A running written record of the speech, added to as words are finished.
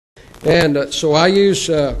And so I use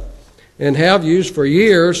and have used for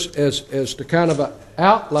years as to kind of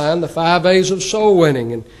outline the 5 A's of soul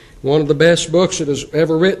winning. And one of the best books that is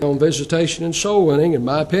ever written on visitation and soul winning, in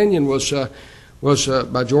my opinion, was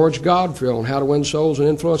by George Godfrey on how to win souls and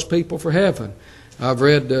influence people for heaven. I've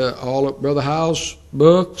read all of Brother Howe's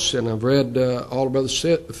books, and I've read all of Brother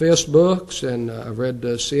Fisk's books, and I've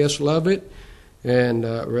read C.S. Lovett, and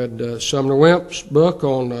read Sumner Wemp's book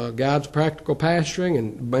on Guides to Practical Pastoring,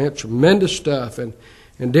 and tremendous stuff, and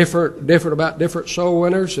different about different soul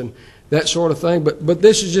winners and that sort of thing. But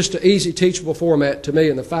this is just an easy, teachable format to me.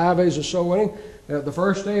 And the 5 A's of soul winning. The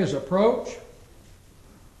first A is approach.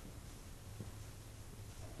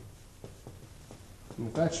 And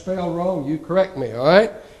if that's spelled wrong, you correct me, all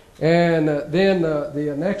right? And then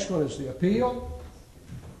the next one is the appeal.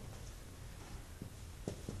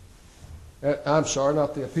 I'm sorry,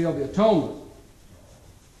 not the appeal, the atonement.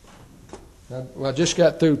 I just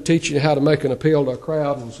got through teaching you how to make an appeal to a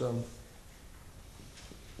crowd and some.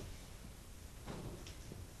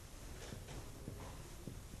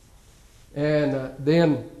 And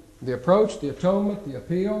then the approach, the atonement, the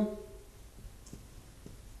appeal.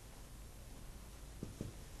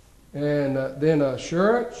 And then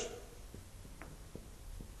assurance.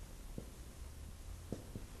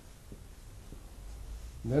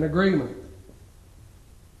 And then agreement.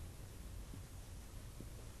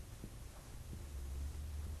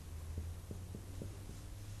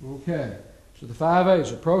 Okay, so the 5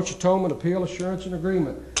 A's: approach, atonement, appeal, assurance, and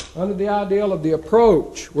agreement. Under the ideal of the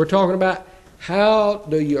approach, we're talking about how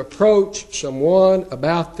do you approach someone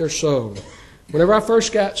about their soul. Whenever I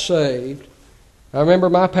first got saved, I remember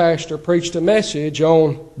my pastor preached a message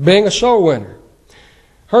on being a soul winner.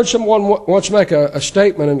 Heard someone once make a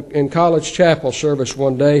statement in college chapel service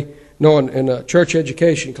one day, in a church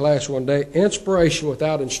education class one day: inspiration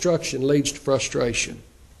without instruction leads to frustration.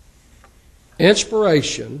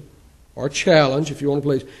 Inspiration, or challenge, if you want to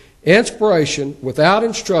please, inspiration without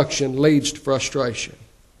instruction leads to frustration.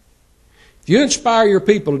 If you inspire your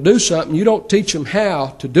people to do something, you don't teach them how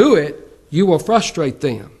to do it, you will frustrate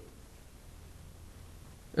them.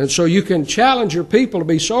 And so you can challenge your people to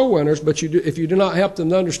be soul winners, but if you do not help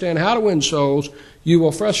them to understand how to win souls, you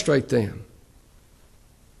will frustrate them.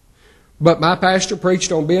 But my pastor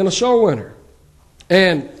preached on being a soul winner.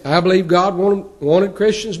 And I believe God wanted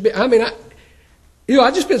Christians to be. I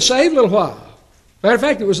just been saved a little while. Matter of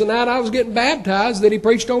fact, it was the night I was getting baptized that he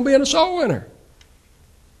preached on being a soul winner.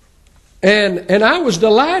 And I was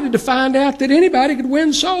delighted to find out that anybody could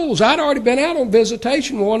win souls. I'd already been out on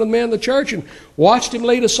visitation with one of the men in the church and watched him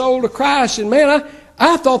lead a soul to Christ. And man,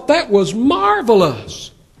 I thought that was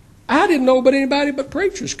marvelous. I didn't know but anybody but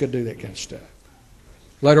preachers could do that kind of stuff.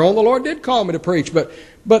 Later on, the Lord did call me to preach, but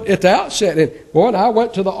at the outset, and I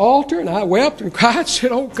went to the altar and I wept and cried and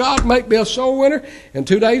said, "Oh God, make me a soul winner." And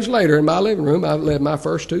 2 days later, in my living room, I led my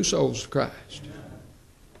first 2 souls to Christ.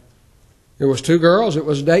 There was 2 girls.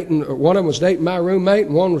 One of them was dating my roommate,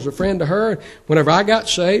 and one was a friend of her. Whenever I got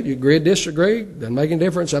saved, you agree or disagree, doesn't make any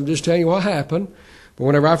difference. I'm just telling you what happened. But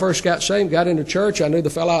whenever I first got saved, got into church, I knew the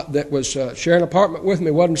fellow that was sharing an apartment with me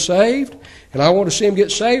wasn't saved, and I wanted to see him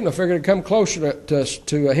get saved, and I figured I'd come closer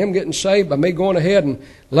to him getting saved by me going ahead and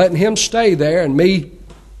letting him stay there, and me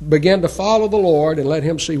begin to follow the Lord and let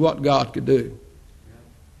him see what God could do.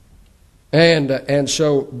 And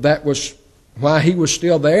so that was why he was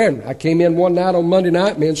still there. And I came in one night on Monday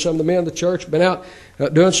night. Me and some of the men of the church had been out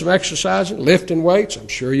doing some exercising, lifting weights. I'm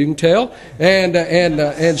sure you can tell. And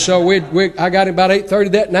so I got him about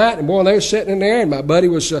 8:30 that night. And boy, they were sitting in there. And my buddy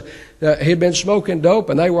he'd been smoking dope,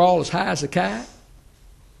 and they were all as high as a kite.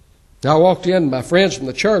 I walked in, and my friends from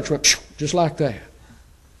the church went just like that.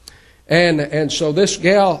 And so this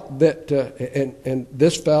gal and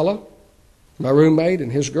this fella, my roommate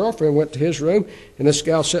and his girlfriend, went to his room, and this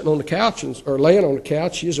gal sitting on the couch or laying on the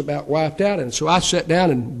couch, she was about wiped out. And so I sat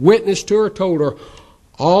down and witnessed to her, told her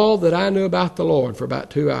all that I knew about the Lord for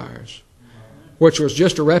about 2 hours, which was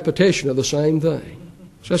just a repetition of the same thing.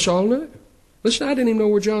 So that's all I knew. Listen, I didn't even know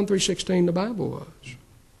where John 3:16 the Bible was,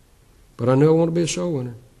 but I knew I wanted to be a soul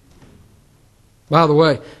winner. By the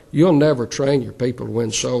way, you'll never train your people to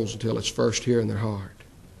win souls until it's first here in their heart.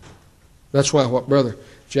 That's why what Brother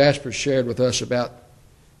Jasper shared with us about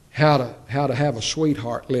how to have a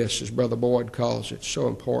sweetheart list, as Brother Boyd calls it, so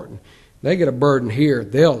important. They get a burden here,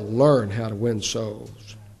 they'll learn how to win souls.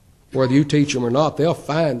 Whether you teach them or not, they'll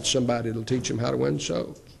find somebody that'll teach them how to win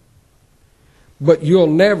souls. But you'll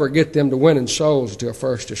never get them to winning souls until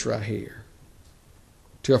first it's right here.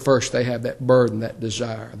 till first they have that burden, that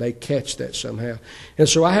desire. They catch that somehow. And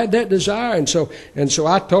so I had that desire, and so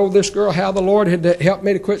I told this girl how the Lord had helped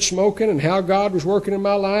me to quit smoking and how God was working in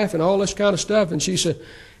my life and all this kind of stuff. And she said,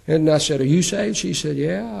 and I said, "Are you saved?" She said,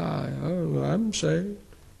 "Yeah, I'm saved."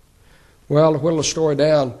 Well, to whittle the story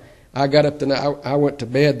down, I got up I went to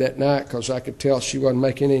bed that night because I could tell she wasn't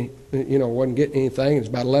making wasn't getting anything. It was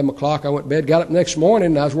about 11 o'clock. I went to bed, got up next morning,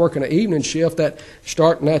 and I was working an evening shift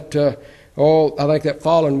starting at, I think that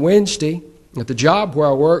following Wednesday at the job where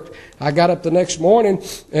I worked. I got up the next morning,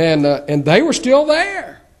 and they were still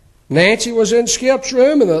there. Nancy was in Skip's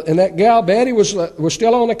room, and that gal Betty was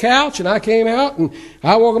still on the couch, and I came out, and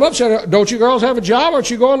I woke them up and said, "Don't you girls have a job? Aren't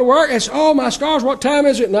you going to work?" They said, "Oh, my stars, what time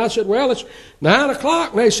is it?" And I said, "Well, it's 9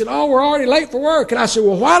 o'clock. And they said, "Oh, we're already late for work." And I said,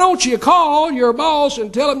 "Well, why don't you call your boss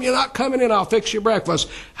and tell him you're not coming in? I'll fix your breakfast.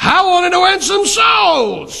 I wanted to win some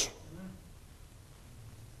souls."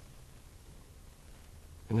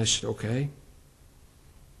 And they said, "Okay."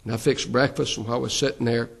 And I fixed breakfast, and while I was sitting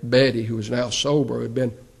there, Betty, who was now sober, had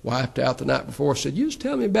been wiped out the night before, said, "You just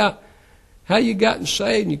tell me about how you gotten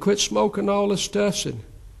saved and you quit smoking and all this stuff." Said,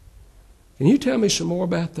 "Can you tell me some more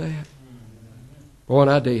about that?" Boy, and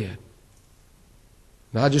I did.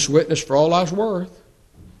 And I just witnessed for all I was worth.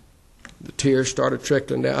 The tears started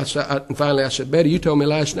trickling down. And finally I said, "Betty, you told me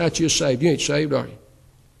last night you're saved. You ain't saved, are you?"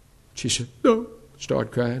 She said, "No."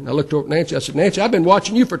 Started crying. I looked over at Nancy. I said, "Nancy, I've been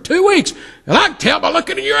watching you for 2 weeks, and I can tell by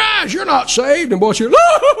looking in your eyes you're not saved." And boy, she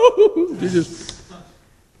just...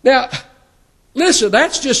 Now, listen,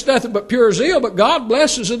 that's just nothing but pure zeal, but God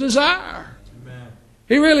blesses a desire. Amen.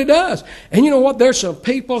 He really does. And you know what? There's some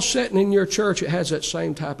people sitting in your church that has that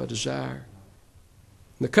same type of desire.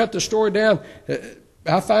 And to cut the story down,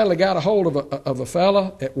 I finally got a hold of a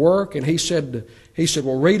fella at work, and he said,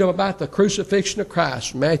 "Well, read them about the crucifixion of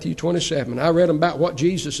Christ, Matthew 27. And I read them about what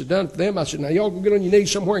Jesus had done for them. I said, "Now, y'all can get on your knees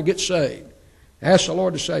somewhere and get saved. Ask the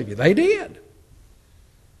Lord to save you." They did.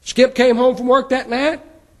 Skip came home from work that night,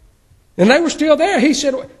 and they were still there. He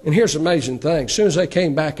said, and here's the amazing thing. As soon as they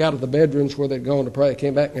came back out of the bedrooms where they'd gone to pray, they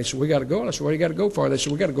came back and they said, "We got to go." And I said, "What do you got to go for?" And they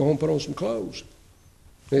said, "We got to go home and put on some clothes."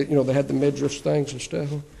 They had the midriff things and stuff.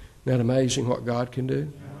 Isn't that amazing what God can do?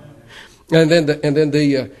 And then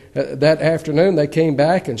that afternoon they came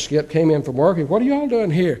back, and Skip came in from work. And, "What are you all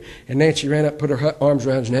doing here?" And Nancy ran up, put her arms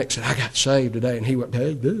around his neck, and said, "I got saved today." And he went,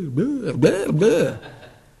 blah, blah, blah, blah.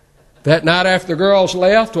 That night after the girls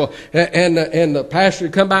left, and the pastor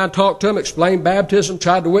had come by and talked to him, explained baptism,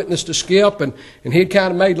 tried to witness to Skip, and he'd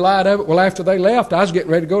kind of made light of it. Well, after they left, I was getting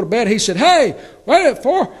ready to go to bed. He said, "Hey, wait,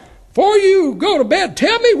 before you go to bed,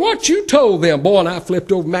 tell me what you told them." Boy, and I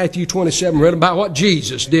flipped over Matthew 27, read about what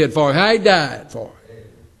Jesus did for him, how he died for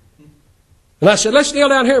him. And I said, "Let's kneel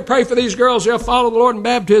down here and pray for these girls. They'll follow the Lord in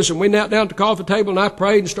baptism." We knelt down at the coffee table, and I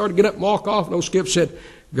prayed and started to get up and walk off. And old Skip said,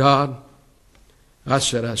 "God," I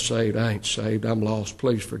said, "I saved. I ain't saved. I'm lost.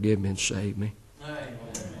 Please forgive me and save me."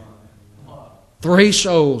 3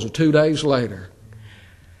 souls, and 2 days later,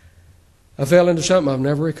 I fell into something I've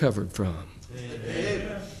never recovered from.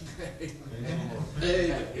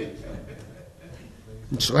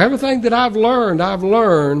 And so everything that I've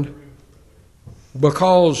learned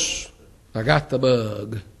because I got the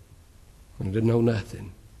bug and I didn't know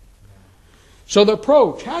nothing. So the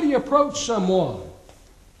approach, how do you approach someone?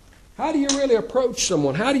 How do you really approach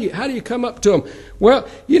someone? How do you come up to them? Well,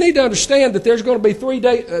 you need to understand that there's going to be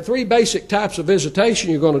three basic types of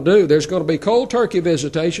visitation you're going to do. There's going to be cold turkey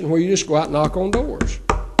visitation, where you just go out and knock on doors.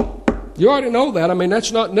 You already know that. I mean,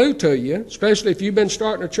 that's not new to you, especially if you've been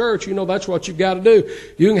starting a church. You know that's what you've got to do.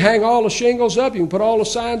 You can hang all the shingles up. You can put all the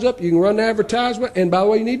signs up. You can run the advertisement. And by the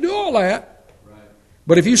way, you need to do all that. Right.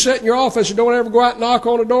 But if you sit in your office and don't ever go out and knock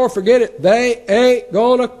on a door, forget it. They ain't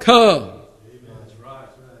going to come. That's right.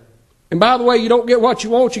 And by the way, you don't get what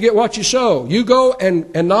you want, you get what you sow. You go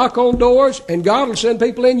and knock on doors, and God will send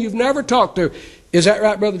people in you've never talked to. Is that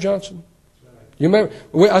right, Brother Johnson? You remember,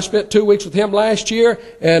 I spent 2 weeks with him last year,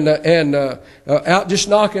 and out just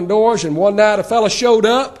knocking doors. And one night a fellow showed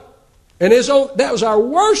up, and that was our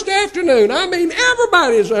worst afternoon. I mean,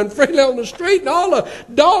 everybody was unfriendly on the street, and all the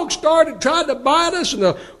dogs tried to bite us, and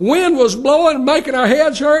the wind was blowing and making our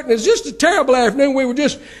heads hurt. And it was just a terrible afternoon. We were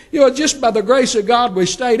just by the grace of God, we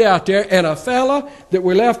stayed out there. And a fella that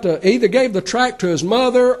we left either gave the tract to his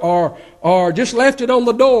mother or just left it on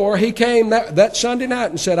the door. He came that Sunday night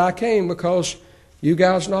and said, "I came because you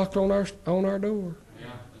guys knocked on our door." Yeah,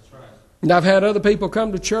 that's right. And I've had other people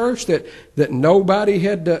come to church that nobody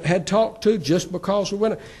had talked to just because we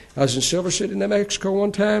went. I was in Silver City, New Mexico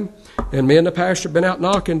one time, and me and the pastor had been out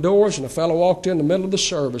knocking doors, and a fellow walked in the middle of the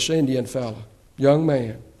service, Indian fellow, young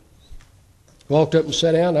man. Walked up and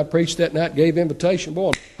sat down. I preached that night, gave invitation.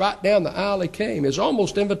 Boy, right down the aisle he came. It was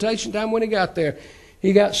almost invitation time when he got there.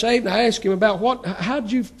 He got saved, and I asked him about how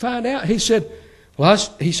did you find out? He said, I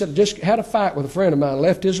just had a fight with a friend of mine,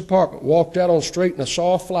 left his apartment, walked out on the street, and I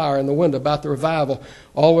saw a flyer in the window about the revival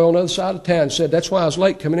all the way on the other side of town. He said, that's why I was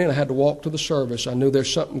late coming in. I had to walk to the service. I knew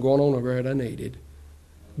there's something going on over there that I needed.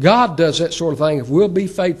 God does that sort of thing. If we'll be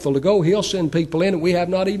faithful to go, He'll send people in that we have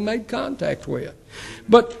not even made contact with.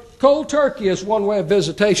 But cold turkey is one way of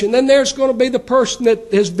visitation. Then there's going to be the person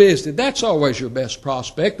that is visited. That's always your best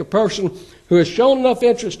prospect, the person who has shown enough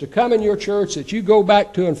interest to come in your church that you go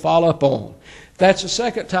back to and follow up on. That's the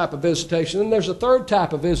second type of visitation. Then there's a third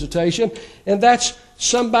type of visitation, and that's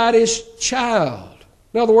somebody's child.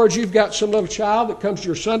 In other words, you've got some little child that comes to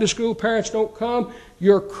your Sunday school, parents don't come.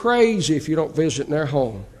 You're crazy if you don't visit in their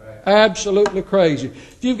home. Absolutely crazy.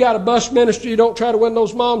 If you've got a bus ministry, you don't try to win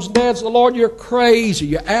those moms and dads of the Lord, you're crazy.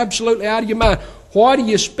 You're absolutely out of your mind. What are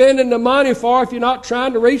you spending the money for if you're not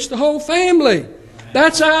trying to reach the whole family?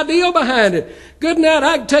 That's the idea behind it. Good night.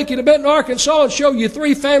 I can take you to Benton, Arkansas and show you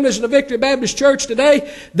 3 families in the Victory Baptist Church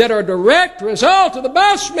today that are a direct result of the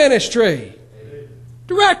bus ministry.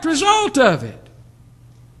 Direct result of it.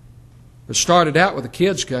 It started out with the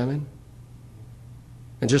kids coming.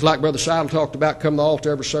 And just like Brother Seidel talked about, come to the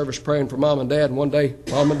altar every service praying for Mom and Dad, and one day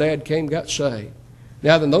Mom and Dad came, got saved.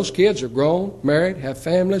 Now then, those kids are grown, married, have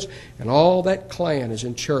families, and all that clan is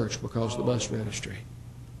in church because of the bus ministry.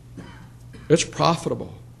 It's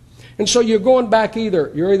profitable. And so you're going back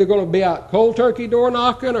you're either going to be out cold turkey door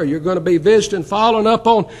knocking, or you're going to be visiting, following up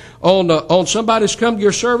on somebody who's come to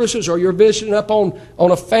your services, or you're visiting up on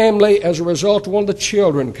a family as a result of one of the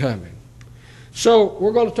children coming. So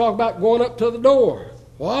we're going to talk about going up to the door.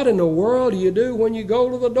 What in the world do you do when you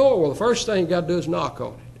go to the door? Well, the first thing you got to do is knock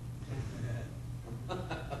on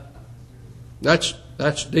it.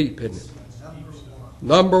 That's deep, isn't it?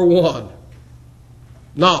 Number one,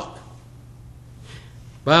 knock.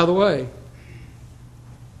 By the way,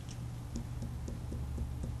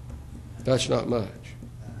 that's not much.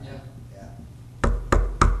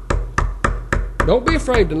 Don't be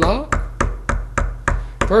afraid to knock.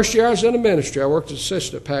 First year I was in the ministry, I worked as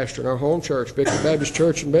assistant pastor in our home church, Victory Baptist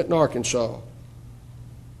Church in Benton, Arkansas.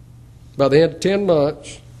 By the end of 10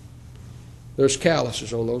 months, there's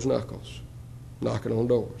calluses on those knuckles, knocking on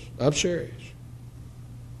doors. I'm serious.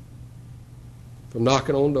 From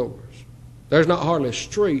knocking on doors. There's not hardly a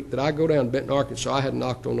street that I go down in Benton, Arkansas, I hadn't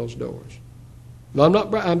knocked on those doors. No,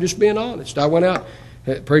 I'm just being honest. I went out,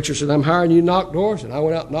 the preacher said, I'm hiring you to knock doors, and I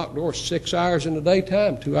went out and knocked doors 6 hours in the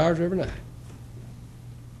daytime, 2 hours every night.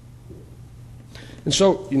 And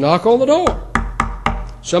so you knock on the door.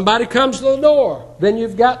 Somebody comes to the door. Then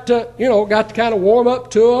you've got to kind of warm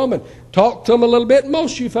up to them and talk to them a little bit.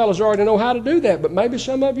 Most of you fellas already know how to do that, but maybe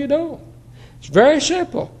some of you don't. It's very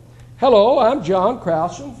simple. Hello, I'm John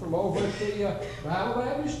Krausen from over at the Calvary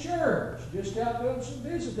Baptist Church. Just out doing some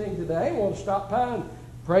visiting today. I want to stop by and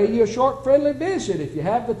pray you a short, friendly visit if you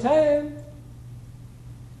have the time.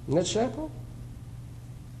 Isn't that simple?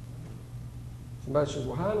 Somebody says,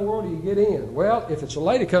 well, how in the world do you get in? Well, if it's a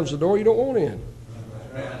lady comes to the door, you don't want in.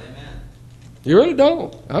 Amen. You really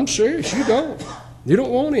don't. I'm serious, you don't. You don't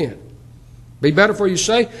want in. Be better for you to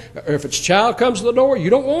say, if it's a child comes to the door, you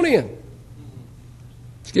don't want in.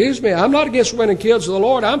 Excuse me, I'm not against winning kids to the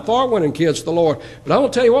Lord. I'm for winning kids to the Lord. But I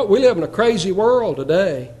want to tell you what, we live in a crazy world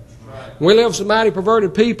today. We live with some mighty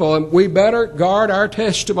perverted people, and we better guard our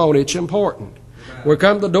testimony. It's important. We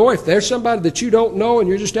come to the door. If there's somebody that you don't know and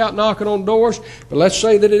you're just out knocking on doors, but let's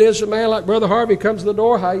say that it is a man like Brother Harvey comes to the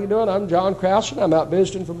door. How you doing? I'm John Krausen. I'm out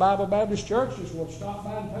visiting from Calvary Baptist Church. Just want to stop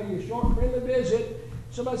by and pay you a short, friendly visit.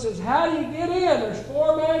 Somebody says, how do you get in? There's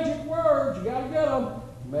 4 magic words. You got to get them.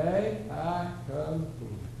 May I come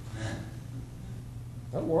in?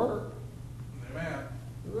 That'll work. Amen.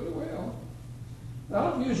 It really will. I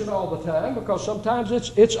don't use it all the time because sometimes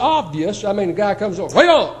it's obvious. I mean, the guy comes over, wait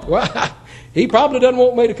on. Well, he probably doesn't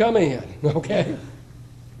want me to come in, okay?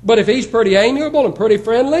 But if he's pretty amiable and pretty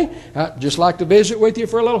friendly, I'd just like to visit with you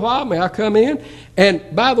for a little while. May I come in?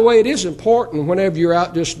 And by the way, it is important whenever you're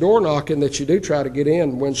out just door knocking that you do try to get in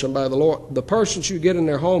and win somebody to the Lord. The persons you get in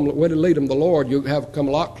their home, when to lead them to the Lord, you have come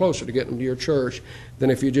a lot closer to getting them to your church than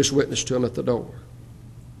if you just witness to them at the door.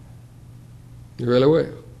 You really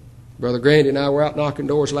will. Brother Grandy and I were out knocking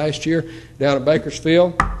doors last year down in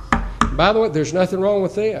Bakersfield. By the way, there's nothing wrong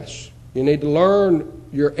with this. You need to learn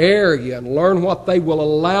your area and learn what they will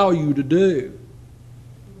allow you to do.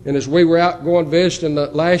 And as we were out going visiting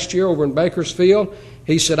last year over in Bakersfield,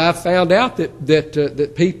 he said, I found out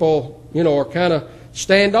that people, are kind of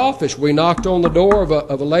standoffish. We knocked on the door of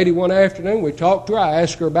a lady one afternoon. We talked to her. I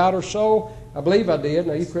asked her about her soul. I believe I did.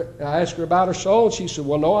 And I asked her about her soul, and she said,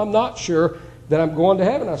 well, no, I'm not sure that I'm going to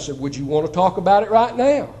heaven. I said, would you want to talk about it right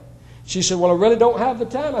now? She said, well, I really don't have the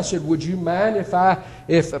time. I said, would you mind if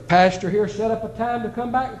a pastor here set up a time to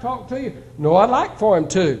come back and talk to you? No, I'd like for him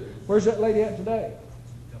to. Where's that lady at today?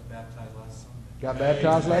 Got baptized last Sunday. Got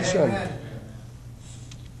baptized last Sunday.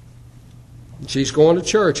 She's going to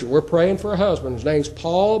church, and we're praying for her husband. His name's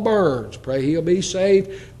Paul Burns. Pray he'll be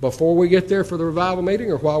saved before we get there for the revival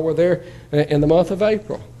meeting or while we're there in the month of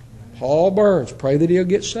April. Paul Burns. Pray that he'll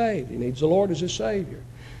get saved. He needs the Lord as his Savior.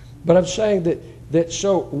 But I'm saying that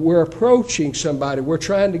so we're approaching somebody. We're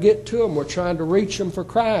trying to get to them. We're trying to reach them for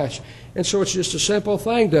Christ. And so it's just a simple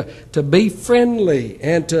thing to be friendly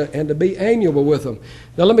and to be amiable with them.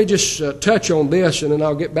 Now let me just touch on this, and then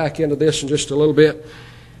I'll get back into this in just a little bit.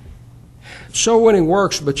 Soul winning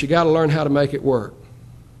works, but you got to learn how to make it work.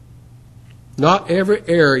 Not every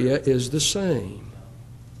area is the same.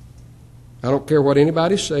 I don't care what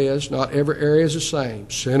anybody says. Not every area is the same.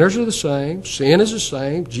 Sinners are the same. Sin is the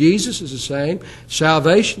same. Jesus is the same.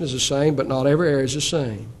 Salvation is the same, but not every area is the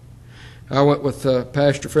same. I went with a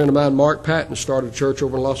pastor friend of mine, Mark Patton, started a church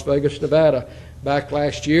over in Las Vegas, Nevada. Back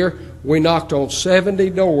last year, we knocked on 70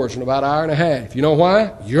 doors in about an hour and a half. You know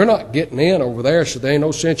why? You're not getting in over there, so there ain't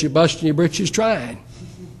no sense you busting your britches trying.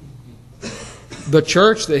 The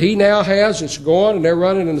church that he now has, it's going, and they're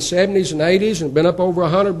running in the 70s and 80s and been up over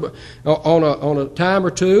 100 on a time or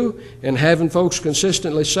two and having folks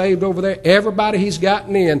consistently saved over there. Everybody he's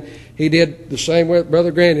gotten in, he did the same way Brother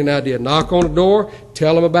Grandy and I did. Knock on the door,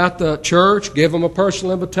 tell them about the church, give them a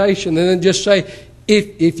personal invitation, and then just say,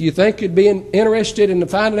 if you think you'd be interested in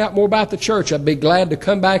finding out more about the church, I'd be glad to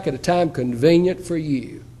come back at a time convenient for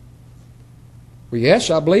you. Well, yes,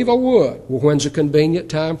 I believe I would. Well, when's a convenient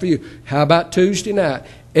time for you? How about Tuesday night?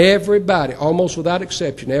 Everybody, almost without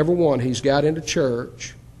exception, everyone he's got into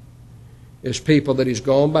church is people that he's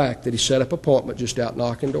gone back, that he set up appointment just out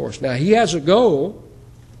knocking doors. Now, he has a goal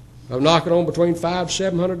of knocking on between 500 and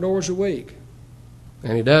 700 doors a week.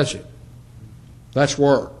 And he does it. That's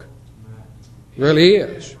work. Really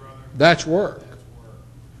is. That's work.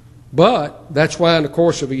 But that's why in the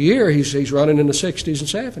course of a year he's running in the 60s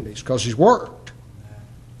and 70s, because he's worked.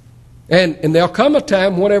 And there'll come a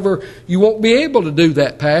time whenever you won't be able to do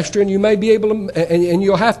that, Pastor, and you may be able to, and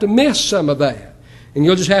you'll have to miss some of that. And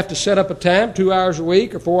you'll just have to set up a time, 2 hours a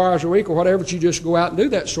week or 4 hours a week or whatever, but you just go out and do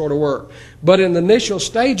that sort of work. But in the initial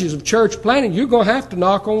stages of church planning, you're going to have to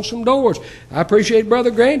knock on some doors. I appreciate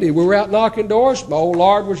Brother Grandy. We were out knocking doors. My old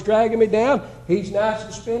Lord was dragging me down. He's nice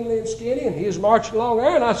and spindly and skinny, and he was marching along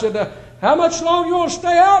there. And I said, how much longer you want to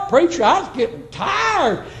stay out, preacher? I was getting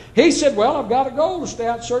tired. He said, well, I've got a goal to stay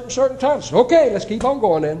out certain times. I said, okay, let's keep on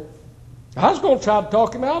going then. I was going to try to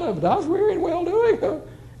talk him out of it. I was weary and well-doing.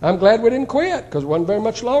 I'm glad we didn't quit, because it wasn't very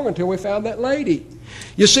much longer until we found that lady.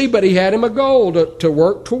 You see, but he had him a goal to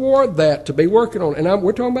work toward that, to be working on it. And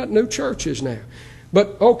we're talking about new churches now.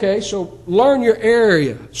 But, okay, so learn your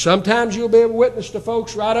area. Sometimes you'll be able to witness to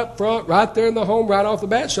folks right up front, right there in the home, right off the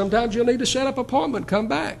bat. Sometimes you'll need to set up an appointment and come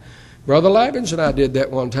back. Brother Labbins and I did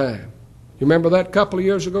that one time. You remember that a couple of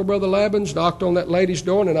years ago, Brother Labbins knocked on that lady's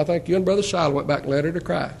door, and then I think you and Brother Seidel went back and led her to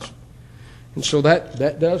Christ. And so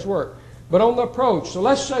that does work. But on the approach, so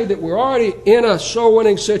let's say that we're already in a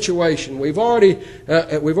soul-winning situation. We've already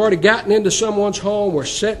gotten into someone's home. We're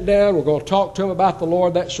sitting down. We're going to talk to them about the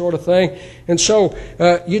Lord, that sort of thing. And so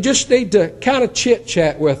you just need to kind of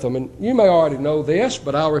chit-chat with them. And you may already know this,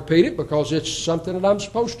 but I'll repeat it because it's something that I'm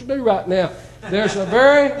supposed to do right now. There's a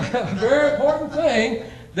very, very important thing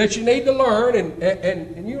that you need to learn,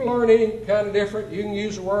 and you learn any kind of different. You can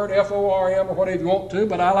use the word F-O-R-M or whatever you want to,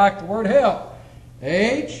 but I like the word help.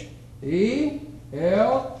 H-E-L-P.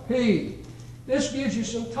 This gives you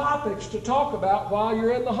some topics to talk about while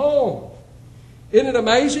you're in the home. Isn't it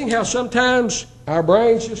amazing how sometimes our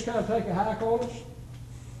brains just kind of take a hike on us?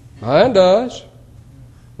 Mine does.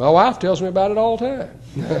 My wife tells me about it all the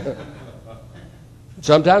time.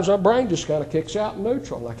 Sometimes my brain just kind of kicks out in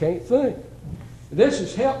neutral and I can't think. This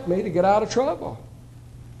has helped me to get out of trouble.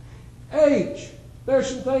 H. There's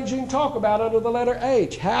some things you can talk about under the letter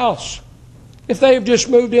H. House. If they've just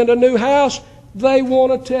moved into a new house, they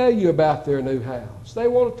want to tell you about their new house. They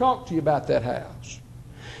want to talk to you about that house.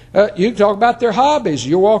 You can talk about their hobbies.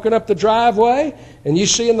 You're walking up the driveway and you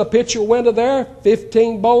see in the picture window there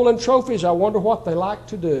 15 bowling trophies. I wonder what they like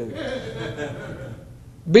to do.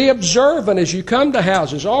 Be observant as you come to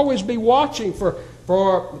houses. Always be watching for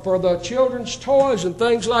for the children's toys and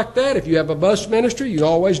things like that. If you have a bus ministry, you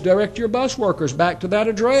always direct your bus workers back to that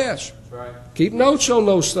address. That's right. Keep notes on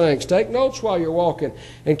those things. Take notes while you're walking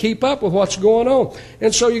and keep up with what's going on.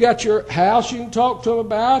 And so you got your house you can talk to them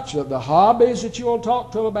about, the hobbies that you want to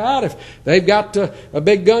talk to them about. If they've got a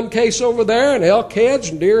big gun case over there and elk heads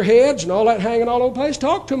and deer heads and all that hanging all over the place,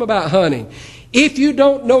 talk to them about hunting. If you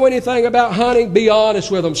don't know anything about hunting, be honest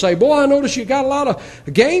with them. Say, boy, I notice you got a lot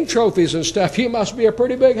of game trophies and stuff. You must be a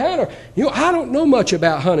pretty big hunter. You know, I don't know much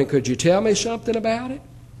about hunting. Could you tell me something about it?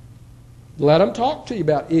 Let them talk to you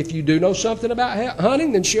about it. If you do know something about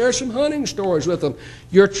hunting, then share some hunting stories with them.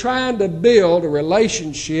 You're trying to build a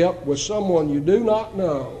relationship with someone you do not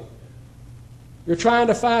know. You're trying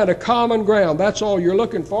to find a common ground. That's all you're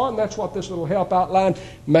looking for, and that's what this little help outline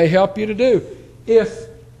may help you to do. If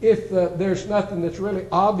there's nothing that's really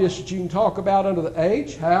obvious that you can talk about under the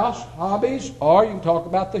H, house, hobbies, or you can talk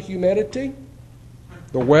about the humidity,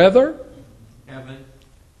 the weather,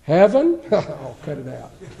 heaven. Oh, cut it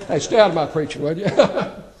out. Hey, stay out of my preaching, would you?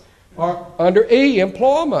 Or under E,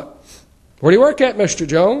 employment. Where do you work at, Mr.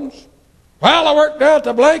 Jones? Well, I work down at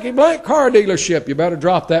the blanky blank car dealership. You better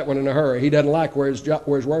drop that one in a hurry. He doesn't like where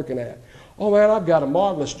he's working at. Oh, man, I've got a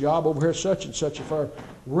marvelous job over here, such and such a firm.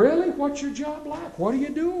 Really? What's your job like? What do you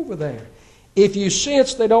do over there? If you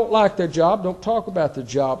sense they don't like their job, don't talk about the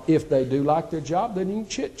job. If they do like their job, then you can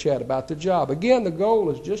chit-chat about the job. Again, the goal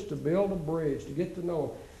is just to build a bridge, to get to know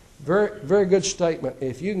them. Very, very good statement.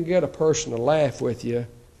 If you can get a person to laugh with you,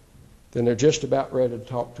 then they're just about ready to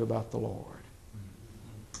talk to about the Lord.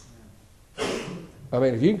 I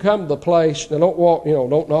mean, if you can come to the place, now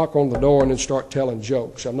don't knock on the door and then start telling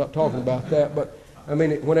jokes. I'm not talking about that, but I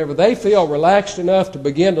mean, whenever they feel relaxed enough to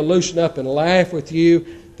begin to loosen up and laugh with you,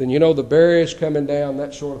 then you know the barrier's coming down,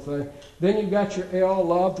 that sort of thing. Then you've got your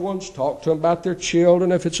loved ones. Talk to them about their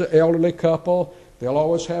children. If it's an elderly couple, they'll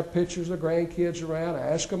always have pictures of grandkids around.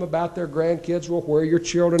 Ask them about their grandkids. Well, where are your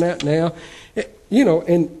children at now? You know,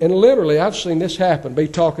 and literally, I've seen this happen. Be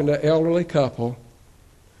talking to an elderly couple.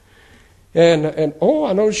 And oh,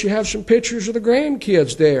 I noticed you have some pictures of the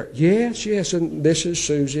grandkids there. Yes, and this is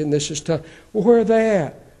Susie and this is Tom. Well, where are they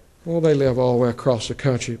at? Well, they live all the way across the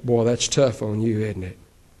country. Boy, that's tough on you, isn't it?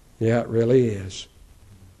 Yeah, it really is.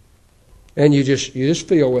 And you just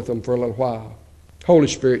feel with them for a little while. Holy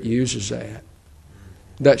Spirit uses that.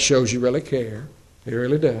 That shows you really care. It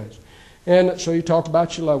really does. And so you talk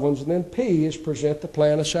about your loved ones. And then P is present the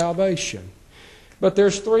plan of salvation. But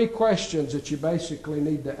there's 3 questions that you basically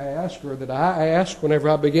need to ask, or that I ask whenever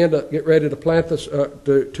I begin to get ready to plant this,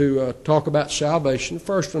 to talk about salvation. The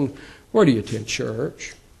first one, where do you attend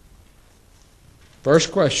church?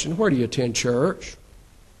 First question, where do you attend church?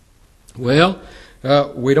 Well,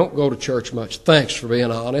 we don't go to church much. Thanks for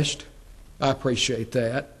being honest. I appreciate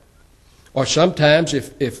that. Or sometimes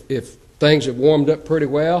if things have warmed up pretty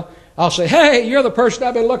well, I'll say, hey, you're the person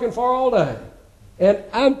I've been looking for all day. And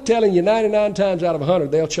I'm telling you, 99 times out of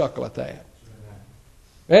 100, they'll chuckle at that.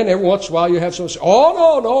 And every once in a while you have someone say,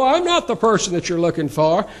 oh, no, I'm not the person that you're looking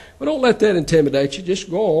for. But don't let that intimidate you.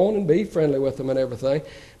 Just go on and be friendly with them and everything.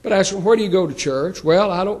 But ask them, where do you go to church?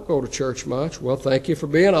 Well, I don't go to church much. Well, thank you for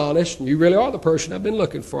being honest. And you really are the person I've been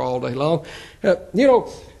looking for all day long.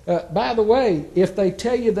 By the way, if they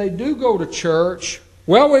tell you they do go to church,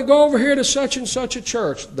 well, we go over here to such and such a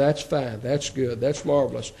church. That's fine. That's good. That's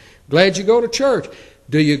marvelous. Glad you go to church.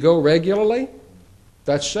 Do you go regularly?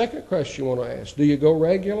 That's the second question you want to ask. Do you go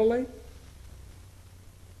regularly?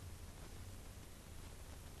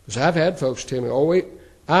 Because I've had folks tell me,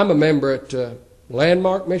 I'm a member at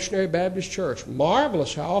Landmark Missionary Baptist Church.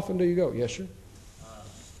 Marvelous. How often do you go? Yes, sir?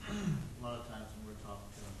 A lot of times when we're talking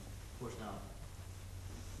to them, of course now,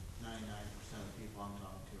 99% of the people I'm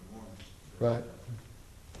talking to are Mormons. Right.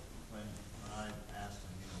 When I ask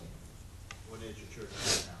them, what is your church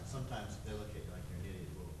in town? Sometimes they look at you like you're an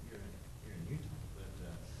idiot. Well, you're in Utah, but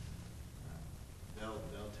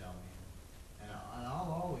they'll tell me, and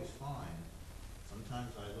I'll always find.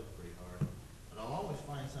 Sometimes I look pretty hard, but I'll always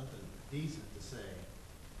find something decent to say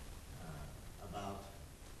about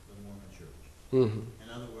the Mormon church. Mm-hmm. In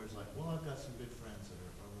other words, like, well, I've got some good friends that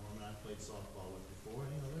are Mormon. I played softball with before.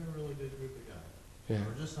 They're a really good group of guys,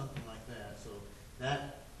 or just something like that. So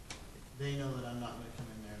that they know that I'm not going to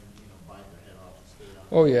come in there and bite their head off and spit it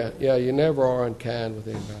out. Oh yeah. You never are unkind with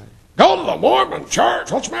anybody. Go to the Mormon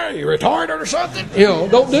church. What's the matter? You retarded or something?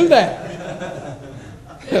 Don't do that.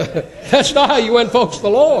 That's not how you win folks to the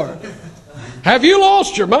Lord. Have you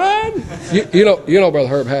lost your mind? You know Brother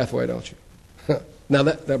Herb Hathaway, don't you? Now,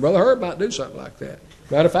 that Brother Herb might do something like that.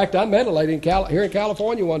 Matter of fact, I met a lady here in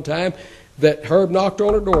California one time that Herb knocked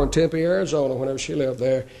on her door in Tempe, Arizona, whenever she lived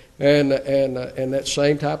there, and that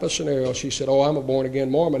same type of scenario. She said, "Oh, I'm a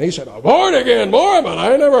born-again Mormon." He said, "A born-again Mormon?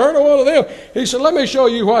 I ain't never heard of one of them." He said, "Let me show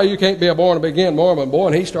you why you can't be a born-again Mormon, boy."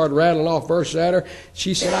 And he started rattling off verses at her.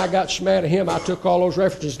 She said, "I got so mad at him, I took all those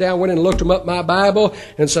references down, went in and looked them up in my Bible,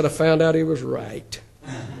 and said I found out he was right."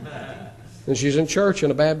 And she's in church, in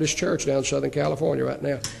a Baptist church down in Southern California right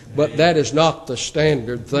now. But that is not the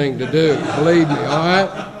standard thing to do, believe me, all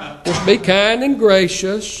right? Just be kind and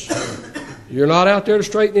gracious. You're not out there to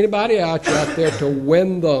straighten anybody out. You're out there to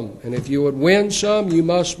win them. And if you would win some, you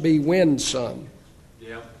must be winsome.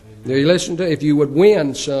 Do you listen to? If you would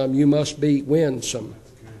win some, you must be winsome.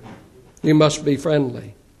 You must be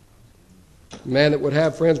friendly. A man that would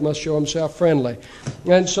have friends must show himself friendly.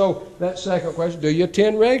 And so that second question, do you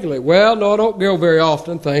attend regularly? Well, no, I don't go very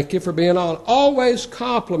often. Thank you for being honest. Always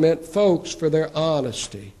compliment folks for their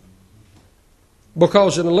honesty.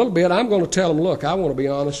 Because in a little bit, I'm going to tell them, look, I want to be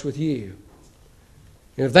honest with you.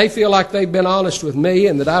 And if they feel like they've been honest with me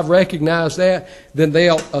and that I've recognized that, then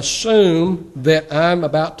they'll assume that I'm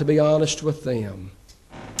about to be honest with them.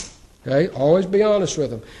 Okay? Always be honest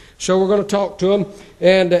with them. So we're going to talk to them.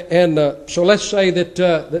 And so let's say that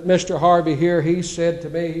Mr. Harvey here, he said to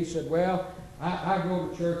me, he said, well, I go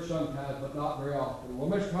to church sometimes, but not very often. Well,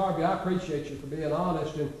 Mr. Harvey, I appreciate you for being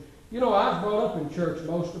honest. And, you know, I was brought up in church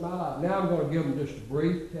most of my life. Now I'm going to give them just a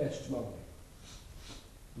brief testimony.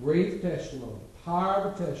 Brief testimony. Power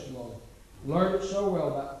of a testimony. Learned it so well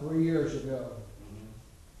about 3 years ago.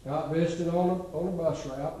 Out visiting on a bus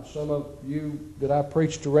route, and some of you that I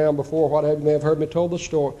preached around before, what have you, may have heard me tell the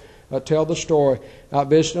story. Out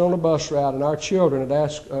visiting on a bus route, and our children had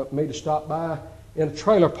asked me to stop by in a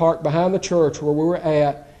trailer park behind the church where we were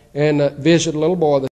at and visit a little boy